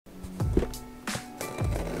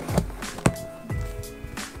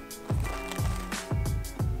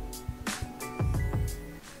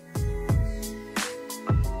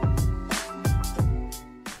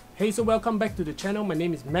Hey, so welcome back to the channel. My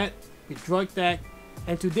name is Matt with Droid Tech,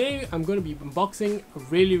 and today I'm going to be unboxing a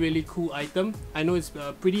really cool item. I know it's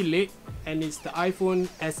pretty late, and it's the iPhone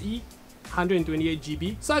SE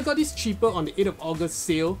 128GB. So I got this cheaper on the 8th of August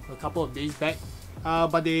sale a couple of days back,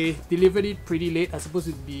 but they delivered it pretty late. I was supposed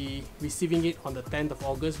to be receiving it on the 10th of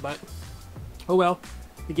August, but oh well.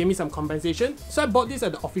 They gave me some compensation. So I bought this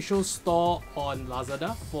at the official store on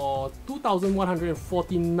Lazada for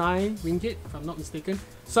 2,149 ringgit, if I'm not mistaken.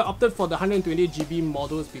 So I opted for the 128GB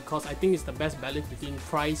models because I think it's the best balance between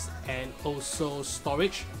price and also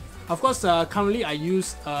storage. Of course, currently I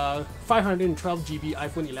use 512GB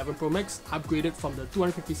iPhone 11 Pro Max, upgraded from the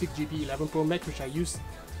 256GB 11 Pro Max, which I used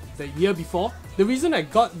the year before. The reason I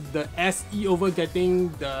got the SE over getting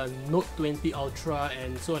the Note 20 Ultra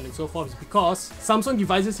and so on and so forth is because Samsung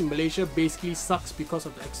devices in Malaysia basically sucks because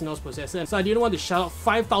of the Exynos processor. So I didn't want to shell out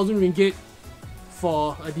 5,000 ringgit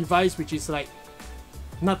for a device which is like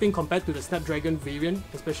nothing compared to the Snapdragon variant,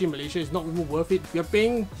 especially in Malaysia. It's not even worth it. We're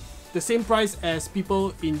paying the same price as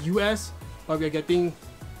people in US, but we're getting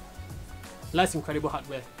less incredible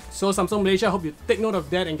hardware. So Samsung Malaysia, I hope you take note of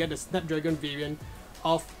that and get the Snapdragon variant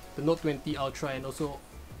of the Note 20 Ultra and also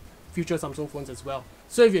future Samsung phones as well.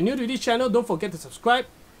 So if you're new to this channel, don't forget to subscribe.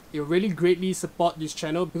 It will really greatly support this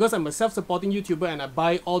channel because I'm a self-supporting YouTuber and I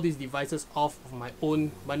buy all these devices off of my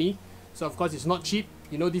own money. So of course it's not cheap.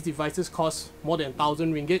 You know, these devices cost more than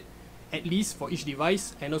 1,000 ringgit at least for each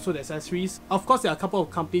device, and also the accessories. Of course there are a couple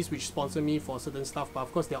of companies which sponsor me for certain stuff, but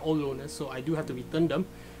of course they're all loaners, so I do have to return them.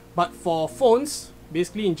 But for phones,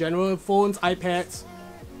 basically in general, phones, iPads,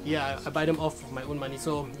 yeah, I buy them off of my own money.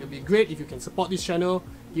 So it'll be great if you can support this channel,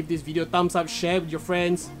 give this video a thumbs up, share with your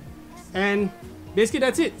friends, and basically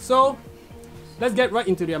that's it. So let's get right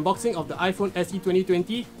into the unboxing of the iPhone SE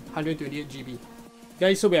 2020 128GB.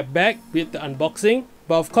 Guys, so we are back with the unboxing,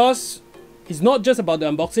 but of course it's not just about the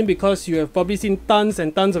unboxing because you have probably seen tons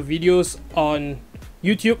and tons of videos on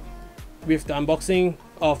YouTube with the unboxing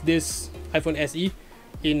of this iPhone SE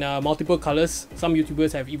in multiple colors. Some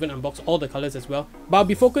YouTubers have even unboxed all the colors as well. But I'll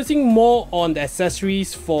be focusing more on the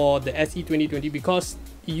accessories for the SE 2020 because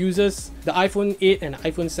it uses the iPhone 8 and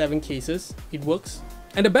iPhone 7 cases. It works.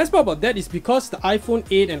 And the best part about that is because the iPhone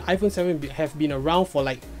 8 and iPhone 7 have been around for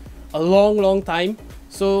like a long time.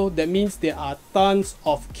 So that means there are tons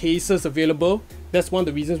of cases available. That's one of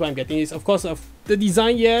the reasons why I'm getting this. Of course, of the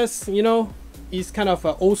design, yes, you know, is kind of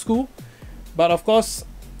old school. But of course,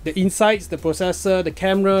 the insides, the processor, the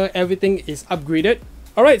camera, everything is upgraded.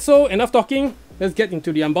 Alright, so enough talking. Let's get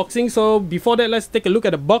into the unboxing. So before that, let's take a look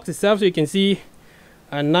at the box itself so you can see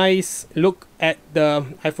a nice look at the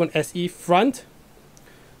iPhone SE front.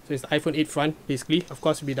 So it's the iPhone 8 front, basically. Of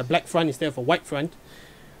course, with the black front instead of a white front.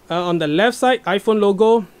 On the left side, iPhone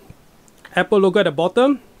logo, Apple logo at the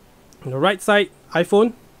bottom. On the right side,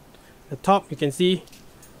 iPhone. The top, you can see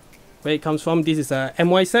where it comes from. This is a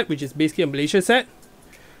MY set, which is basically a Malaysia set.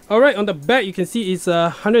 Alright, on the back you can see it's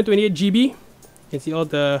 128GB. You can see all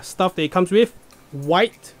the stuff that it comes with.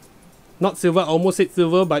 White, not silver. I almost said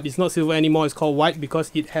silver, but it's not silver anymore. It's called white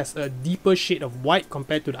because it has a deeper shade of white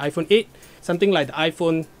compared to the iPhone 8. Something like the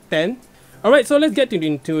iPhone 10. Alright, so let's get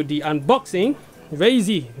into the unboxing. Very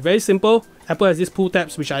easy, very simple. Apple has these pull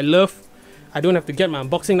tabs which I love. I don't have to get my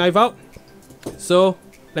unboxing knife out. So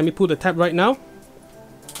let me pull the tab right now.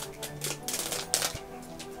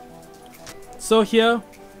 So here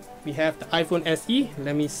we have the iPhone SE.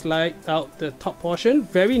 Let me slide out the top portion.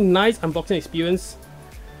 Very nice unboxing experience.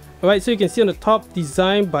 Alright, so you can see on the top,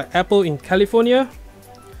 designed by Apple in California.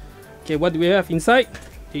 Okay, what do we have inside?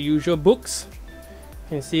 The usual books.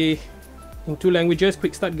 You can see in 2 languages,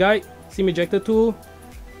 quick start guide, SIM ejector tool,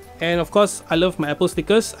 and of course I love my Apple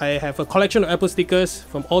stickers. I have a collection of Apple stickers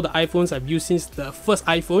from all the iPhones I've used since the first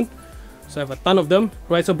iPhone. So I have a ton of them.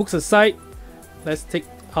 Right, so books aside, let's take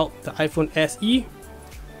out the iPhone SE.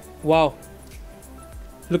 Wow,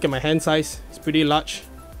 look at my hand size, it's pretty large.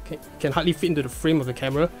 Can hardly fit into the frame of the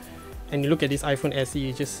camera. And you look at this iPhone SE,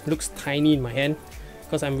 it just looks tiny in my hand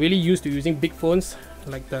because I'm really used to using big phones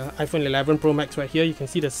like the iPhone 11 Pro Max right here. You can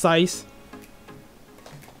see the size.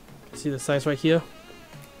 See the size right here.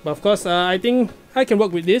 But of course, I think I can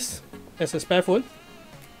work with this as a spare phone.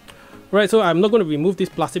 Right, so I'm not going to remove this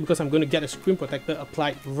plastic because I'm going to get a screen protector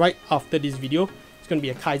applied right after this video. It's going to be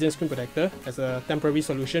a Kaizen screen protector as a temporary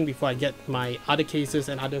solution before I get my other cases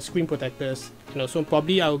and other screen protectors. You know, so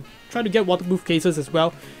probably I'll try to get waterproof cases as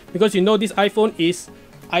well because you know this iPhone is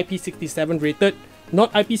IP67 rated,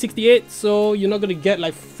 not IP68, so you're not going to get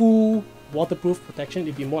like full waterproof protection.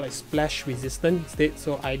 It'd be more like splash resistant instead,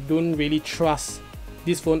 so I don't really trust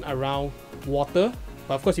this phone around water.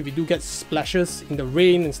 But of course, if you do get splashes in the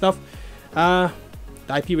rain and stuff,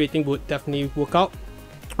 the IP rating would definitely work out.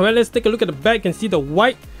 Alright, let's take a look at the back. You can see the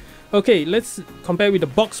white. Okay, let's compare with the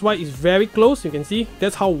box white. It's very close. You can see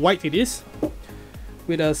that's how white it is,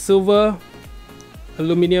 with a silver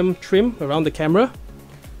aluminum trim around the camera.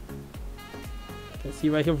 You can see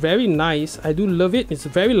right here, very nice. I do love it. It's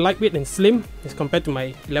very lightweight and slim as compared to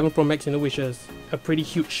my 11 Pro Max, you know, which is a pretty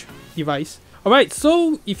huge device. Alright,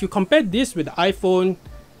 so if you compare this with the iPhone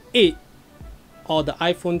 8 or the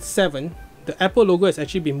iPhone 7, the Apple logo has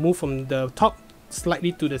actually been moved from the top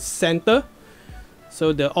slightly to the center.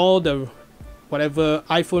 So all the whatever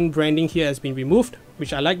iPhone branding here has been removed,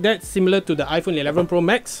 which I like that, similar to the iPhone 11 Pro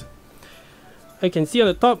Max. I can see on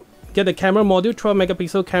the top, get the camera module, 12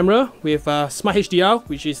 megapixel camera with Smart HDR,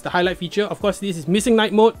 which is the highlight feature. Of course, this is missing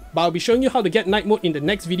night mode, but I'll be showing you how to get night mode in the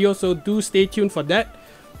next video, so do stay tuned for that.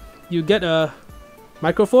 You get a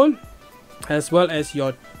microphone as well as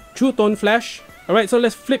your True Tone flash. Alright, so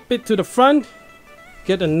let's flip it to the front.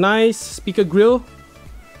 Get a nice speaker grill.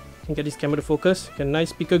 You can get this camera to focus. Get a nice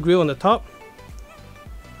speaker grill on the top.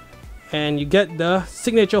 And you get the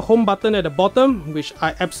signature home button at the bottom, which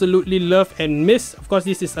I absolutely love and miss. Of course,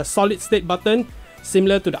 this is a solid state button,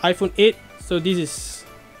 similar to the iPhone 8. So this is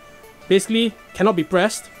basically cannot be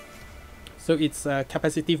pressed. So it's a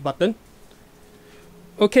capacitive button.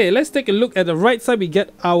 Okay, let's take a look at the right side. We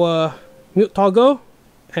get our mute toggle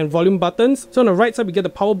and volume buttons. So on the right side, we get the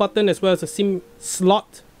power button as well as a SIM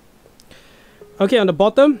slot. Okay, on the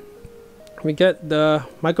bottom, we get the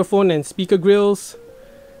microphone and speaker grills,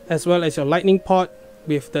 as well as your lightning port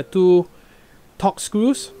with the two Torx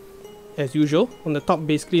screws, as usual. On the top,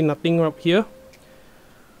 basically nothing up here.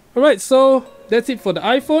 Alright, so that's it for the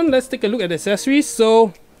iPhone. Let's take a look at the accessories.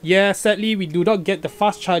 So yeah, sadly, we do not get the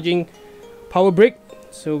fast charging power brick.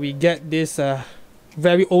 So we get this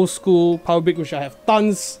very old school power brick, which I have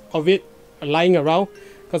tons of it lying around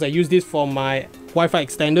because I use this for my Wi-Fi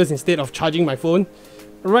extenders instead of charging my phone.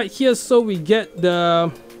 Right here, so we get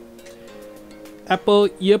the Apple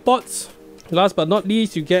earpods. Last but not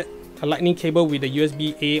least, you get a lightning cable with the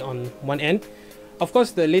USB-A on one end. Of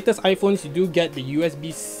course, the latest iPhones, you do get the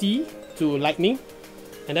USB-C to lightning,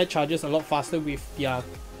 and that charges a lot faster with their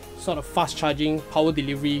sort of fast charging power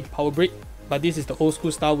delivery power brick. But this is the old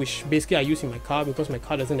school style, which basically I use in my car because my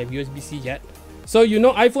car doesn't have USB-C yet. So you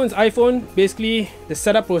know, iPhone's iPhone, basically the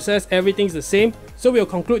setup process, everything's the same. So we'll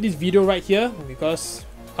conclude this video right here because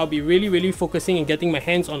I'll be really focusing and getting my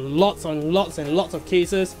hands on lots of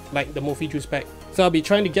cases like the Mophie Juice Pack. So I'll be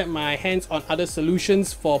trying to get my hands on other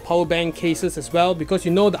solutions for power bank cases as well, because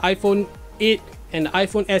you know the iPhone 8 and the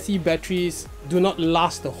iPhone SE batteries do not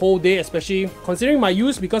last the whole day, especially considering my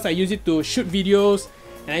use, because I use it to shoot videos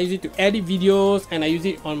and I use it to edit videos and I use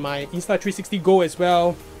it on my Insta 360 Go as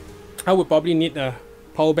well. I would probably need a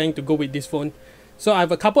power bank to go with this phone. So I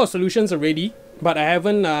have a couple of solutions already, but I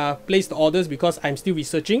haven't placed the orders because I'm still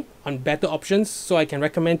researching on better options so I can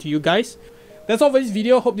recommend to you guys. That's all for this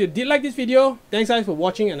video. Hope you did like this video. Thanks guys for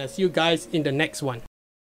watching, and I'll see you guys in the next one.